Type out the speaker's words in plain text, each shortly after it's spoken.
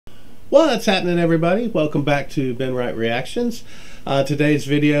What's happening, everybody? Welcome back to Ben Wright Reactions. Today's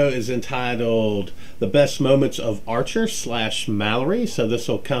video is entitled The Best Moments of Archer / Malory. So this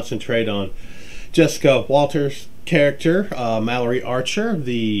will concentrate on Jessica Walter's character, Malory Archer,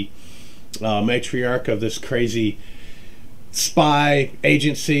 the matriarch of this crazy spy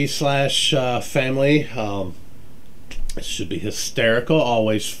agency / family. It should be hysterical,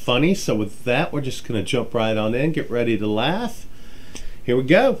 always funny. So with that, we're just going to jump right on in, get ready to laugh. Here we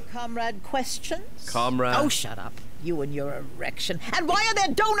go. Comrade, questions? Comrade. Oh, shut up. You and your erection. And why are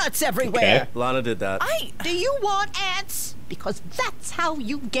there donuts everywhere? Okay. Lana did that. Do you want ants? Because that's how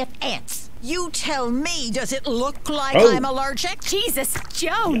you get ants. You tell me, does it look like I'm allergic? Jesus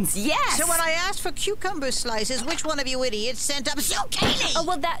Jones, yes! So when I asked for cucumber slices, which one of you idiots sent up zucchini? Oh,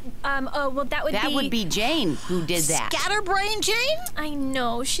 well, that would be... That would be Jane who did that. Scatterbrain Jane? I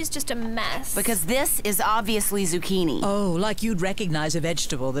know, she's just a mess. Because this is obviously zucchini. Oh, like you'd recognize a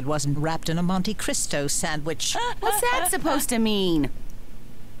vegetable that wasn't wrapped in a Monte Cristo sandwich. What's that supposed to mean?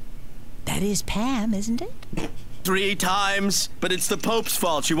 That is Pam, isn't it? 3 times, but it's the Pope's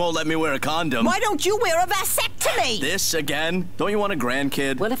fault she won't let me wear a condom. Why don't you wear a vasectomy? This again? Don't you want a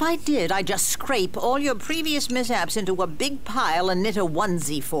grandkid? Well, if I did, I'd just scrape all your previous mishaps into a big pile and knit a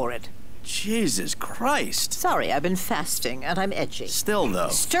onesie for it. Jesus Christ. Sorry, I've been fasting, and I'm edgy. Still, though.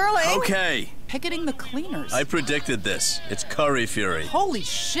 Sterling! Okay. Picketing the cleaners. I predicted this. It's Curry Fury. Holy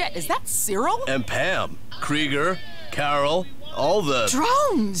shit, is that Cyril? And Pam, Krieger, Carol, all the...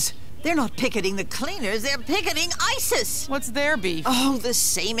 Drones! They're not picketing the cleaners, they're picketing ISIS! What's their beef? Oh, the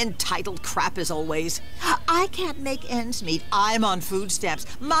same entitled crap as always. I can't make ends meet. I'm on food stamps.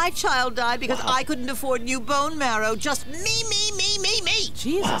 My child died because I couldn't afford new bone marrow. Just me.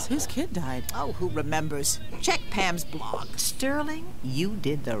 Jesus, whose kid died? Oh, who remembers? Check Pam's blog. Sterling, you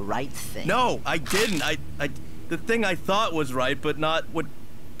did the right thing. No, I didn't. The thing I thought was right, but not what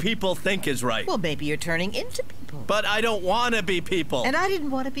people think is right. Well, maybe you're turning into people. But I don't want to be people. And I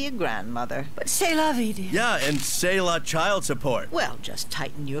didn't want to be a grandmother. But c'est la vie, dear. Yeah, and c'est la child support. Well, just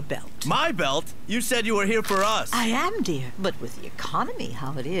tighten your belt. My belt? You said you were here for us. I am, dear. But with the economy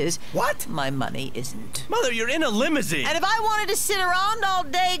how it is... What? My money isn't. Mother, you're in a limousine. And if I wanted to sit around all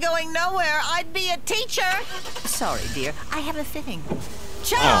day going nowhere, I'd be a teacher. Sorry, dear. I have a fitting.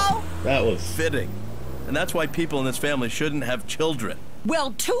 Ciao! Oh, that was... Fitting. And that's why people in this family shouldn't have children.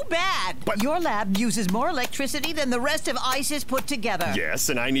 Well, too bad. But your lab uses more electricity than the rest of ISIS put together. Yes,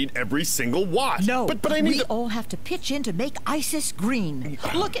 and I need every single watt. No, but I need we all have to pitch in to make ISIS green.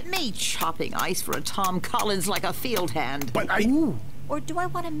 Look at me chopping ice for a Tom Collins like a field hand. But I... Ooh, or do I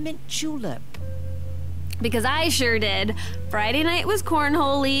want a mint julep? Because I sure did. Friday night was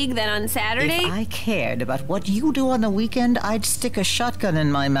Cornhole League, then on Saturday... If I cared about what you do on the weekend, I'd stick a shotgun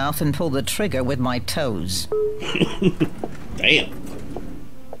in my mouth and pull the trigger with my toes. Damn.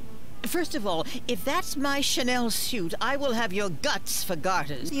 First of all, if that's my Chanel suit, I will have your guts for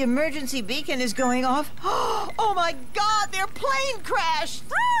garters. The emergency beacon is going off. Oh my God, their plane crashed!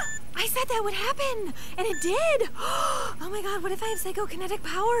 I said that would happen, and it did. Oh my God, what if I have psychokinetic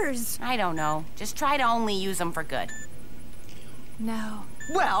powers? I don't know. Just try to only use them for good. No.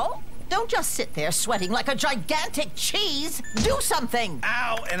 Well, don't just sit there sweating like a gigantic cheese. Do something!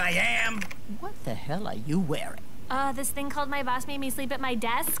 Ow, and I am. What the hell are you wearing? This thing called my boss made me sleep at my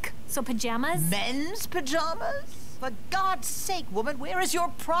desk. So pajamas? Men's pajamas? For God's sake, woman, where is your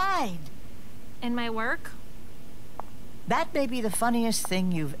pride? In my work? That may be the funniest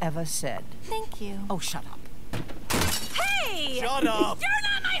thing you've ever said. Thank you. Oh, shut up. Hey! Shut up.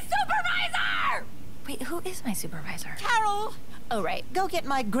 You're not my supervisor! Wait, who is my supervisor? Carol! Oh, right. Go get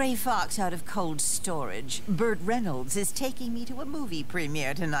my gray fox out of cold storage. Burt Reynolds is taking me to a movie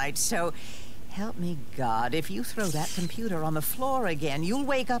premiere tonight, so... Help me, God, if you throw that computer on the floor again, you'll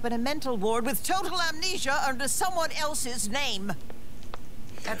wake up in a mental ward with total amnesia under someone else's name.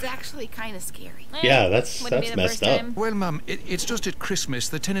 That's actually kind of scary. Yeah, that's Wouldn't be the messed first up. time. Well, Mum, it's just at Christmas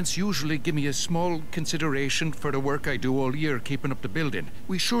the tenants usually give me a small consideration for the work I do all year keeping up the building.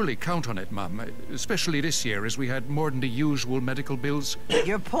 We surely count on it, Mum, especially this year as we had more than the usual medical bills.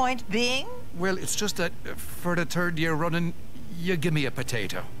 Your point being? Well, it's just that for the 3rd year running, you give me a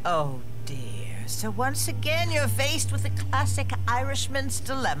potato. Oh, dear. So once again, you're faced with the classic Irishman's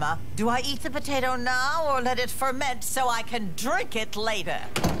dilemma. Do I eat the potato now or let it ferment so I can drink it later?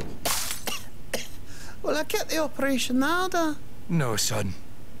 Will I get the operation now, Dad? No, son.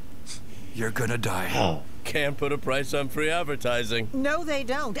 You're gonna die. Oh, can't put a price on free advertising. No, they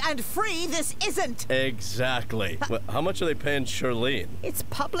don't. And free this isn't. Exactly. Well, how much are they paying Charlene? It's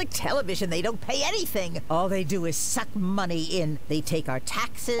public television. They don't pay anything. All they do is suck money in. They take our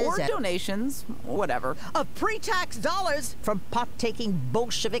taxes Or and donations, whatever. of pre-tax dollars from pot-taking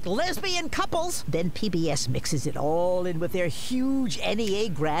Bolshevik lesbian couples. Then PBS mixes it all in with their huge NEA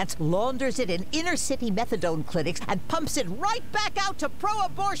grants, launders it in inner-city methadone clinics, and pumps it right back out to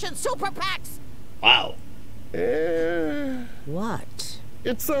pro-abortion super PACs. Wow. What?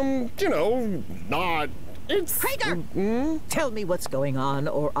 It's, not... It's... Krieger! Tell me what's going on,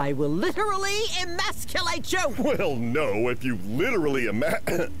 or I will literally emasculate you! Well, no, if you literally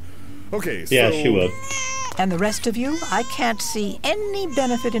Okay, so... Yeah, she will. And the rest of you, I can't see any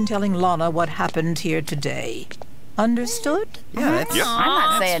benefit in telling Lana what happened here today. Understood? Yeah, that's... I'm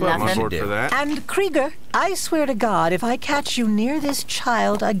not saying nothing. for that. And Krieger, I swear to God, if I catch you near this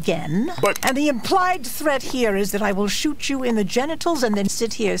child again, But- and the implied threat here is that I will shoot you in the genitals and then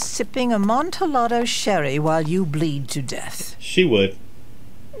sit here sipping Amontillado sherry while you bleed to death. She would.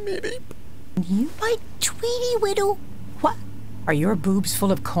 You my Tweety Whittle? What? Are your boobs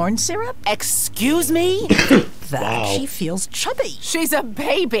full of corn syrup? Excuse me? That Wow. she feels chubby. She's a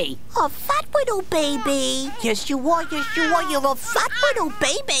baby. A fat little baby. Yes, you are. Yes, you are. You're a fat little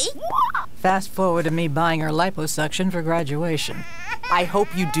baby. Fast forward to me buying her liposuction for graduation. I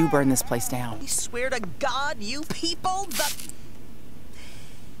hope you do burn this place down. I swear to God, you people,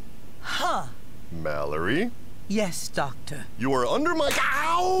 Mallory, Yes, Doctor. you are under my...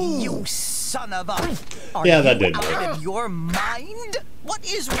 Ow! You son of a... Are Yeah, that you didn't out work. of your mind? What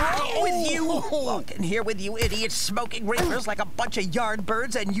is wrong with you? Walk in here with you idiots smoking reefers like a bunch of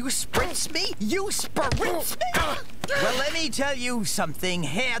yardbirds, and you spritz me? You spritz me? Well, let me tell you something,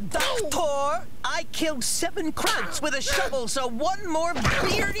 Herr Doctor. I killed 7 crunts with a shovel, so one more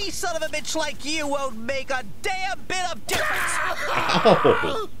beardy son of a bitch like you won't make a damn bit of difference.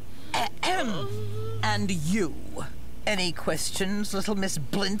 Ow. Ahem. And you? Any questions, little Miss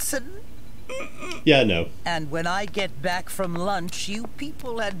Blinson? Yeah, no. And when I get back from lunch, you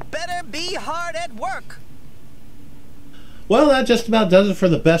people had better be hard at work. Well, that just about does it for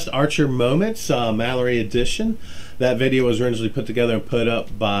the best Archer moments, Malory edition. That video was originally put together and put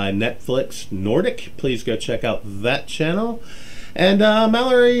up by Netflix Nordic. Please go check out that channel. And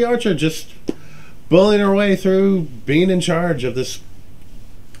Malory Archer just bullying her way through being in charge of this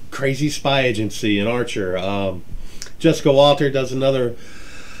crazy spy agency in Archer. Jessica Walter does another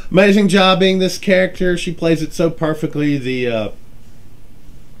amazing job being this character. She plays it so perfectly. The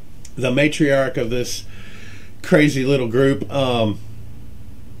matriarch of this crazy little group.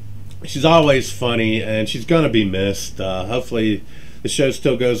 She's always funny, and she's gonna be missed. Hopefully the show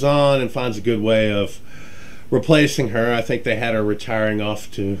still goes on and finds a good way of replacing her. I think they had her retiring off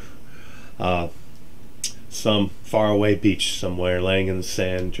to some faraway beach somewhere, laying in the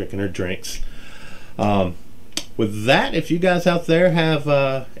sand, drinking her drinks. With that, if you guys out there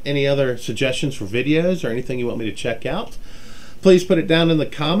have any other suggestions for videos or anything you want me to check out, please put it down in the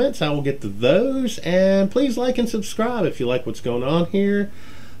comments. I will get to those. And please like and subscribe if you like what's going on here.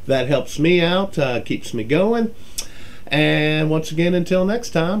 That helps me out, keeps me going. And once again, until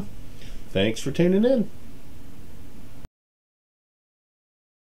next time, thanks for tuning in.